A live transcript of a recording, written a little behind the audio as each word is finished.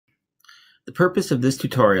The purpose of this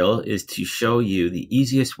tutorial is to show you the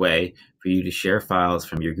easiest way for you to share files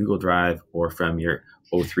from your Google Drive or from your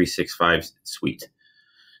O365 suite.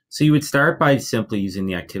 So you would start by simply using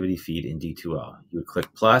the activity feed in D2L. You would click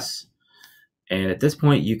plus, and at this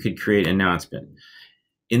point you could create an announcement.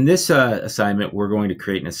 In this assignment, we're going to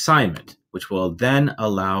create an assignment, which will then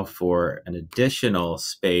allow for an additional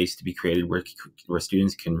space to be created where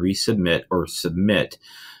students can resubmit or submit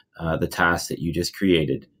the task that you just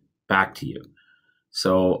created back to you.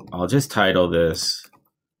 So I'll just title this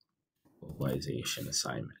Globalization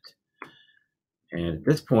Assignment. And at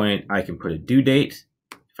this point, I can put a due date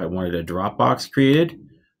if I wanted a Dropbox created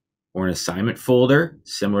or an assignment folder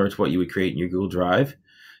similar to what you would create in your Google Drive.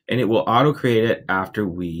 And it will auto create it after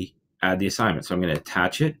we add the assignment. So I'm going to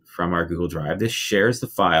attach it from our Google Drive. This shares the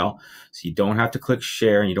file, so you don't have to click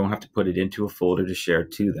share and you don't have to put it into a folder to share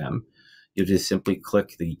to them. You'll just simply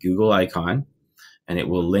click the Google icon and it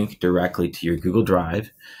will link directly to your Google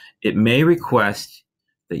Drive. It may request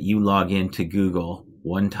that you log into Google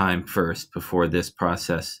one time first before this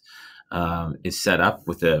process is set up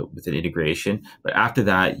with an integration. But after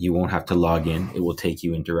that, you won't have to log in. It will take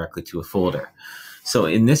you in directly to a folder. So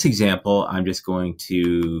in this example, I'm just going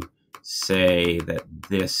to say that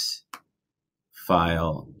this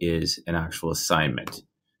file is an actual assignment.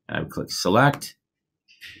 And I would click select,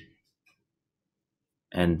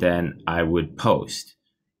 and then I would post.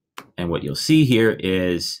 And what you'll see here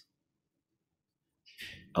is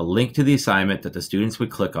a link to the assignment that the students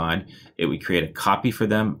would click on. It would create a copy for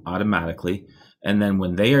them automatically. And then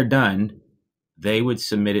when they are done, they would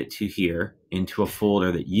submit it to here into a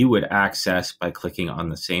folder that you would access by clicking on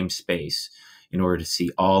the same space in order to see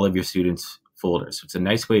all of your students' folders. So it's a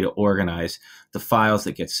nice way to organize the files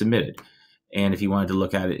that get submitted. And if you wanted to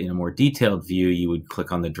look at it in a more detailed view, you would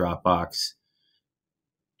click on the Dropbox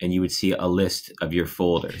and you would see a list of your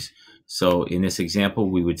folders. So in this example,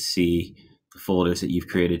 we would see the folders that you've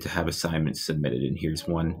created to have assignments submitted. And here's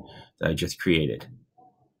one that I just created.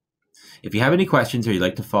 If you have any questions or you'd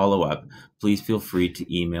like to follow up, please feel free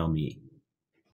to email me.